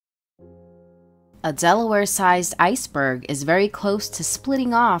A Delaware-sized iceberg is very close to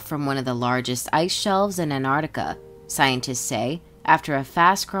splitting off from one of the largest ice shelves in Antarctica, scientists say, after a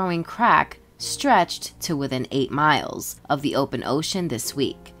fast-growing crack stretched to within 8 miles of the open ocean this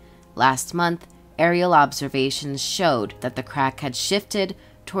week. Last month, aerial observations showed that the crack had shifted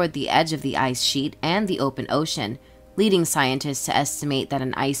toward the edge of the ice sheet and the open ocean, leading scientists to estimate that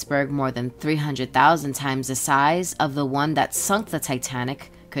an iceberg more than 300,000 times the size of the one that sunk the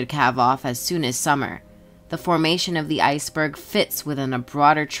Titanic could calve off as soon as summer. The formation of the iceberg fits within a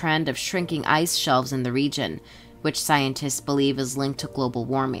broader trend of shrinking ice shelves in the region, which scientists believe is linked to global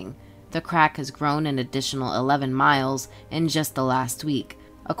warming. The crack has grown an additional 11 miles in just the last week,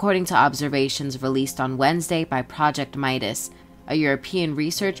 according to observations released on Wednesday by Project MIDAS, a European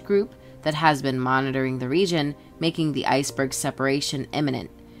research group that has been monitoring the region, making the iceberg separation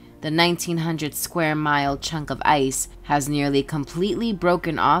imminent. The 1,900 square mile chunk of ice has nearly completely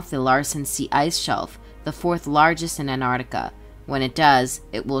broken off the Larsen C ice shelf, the 4th largest in Antarctica. When it does,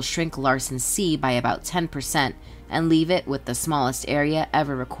 it will shrink Larsen C by about 10% and leave it with the smallest area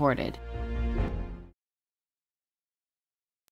ever recorded.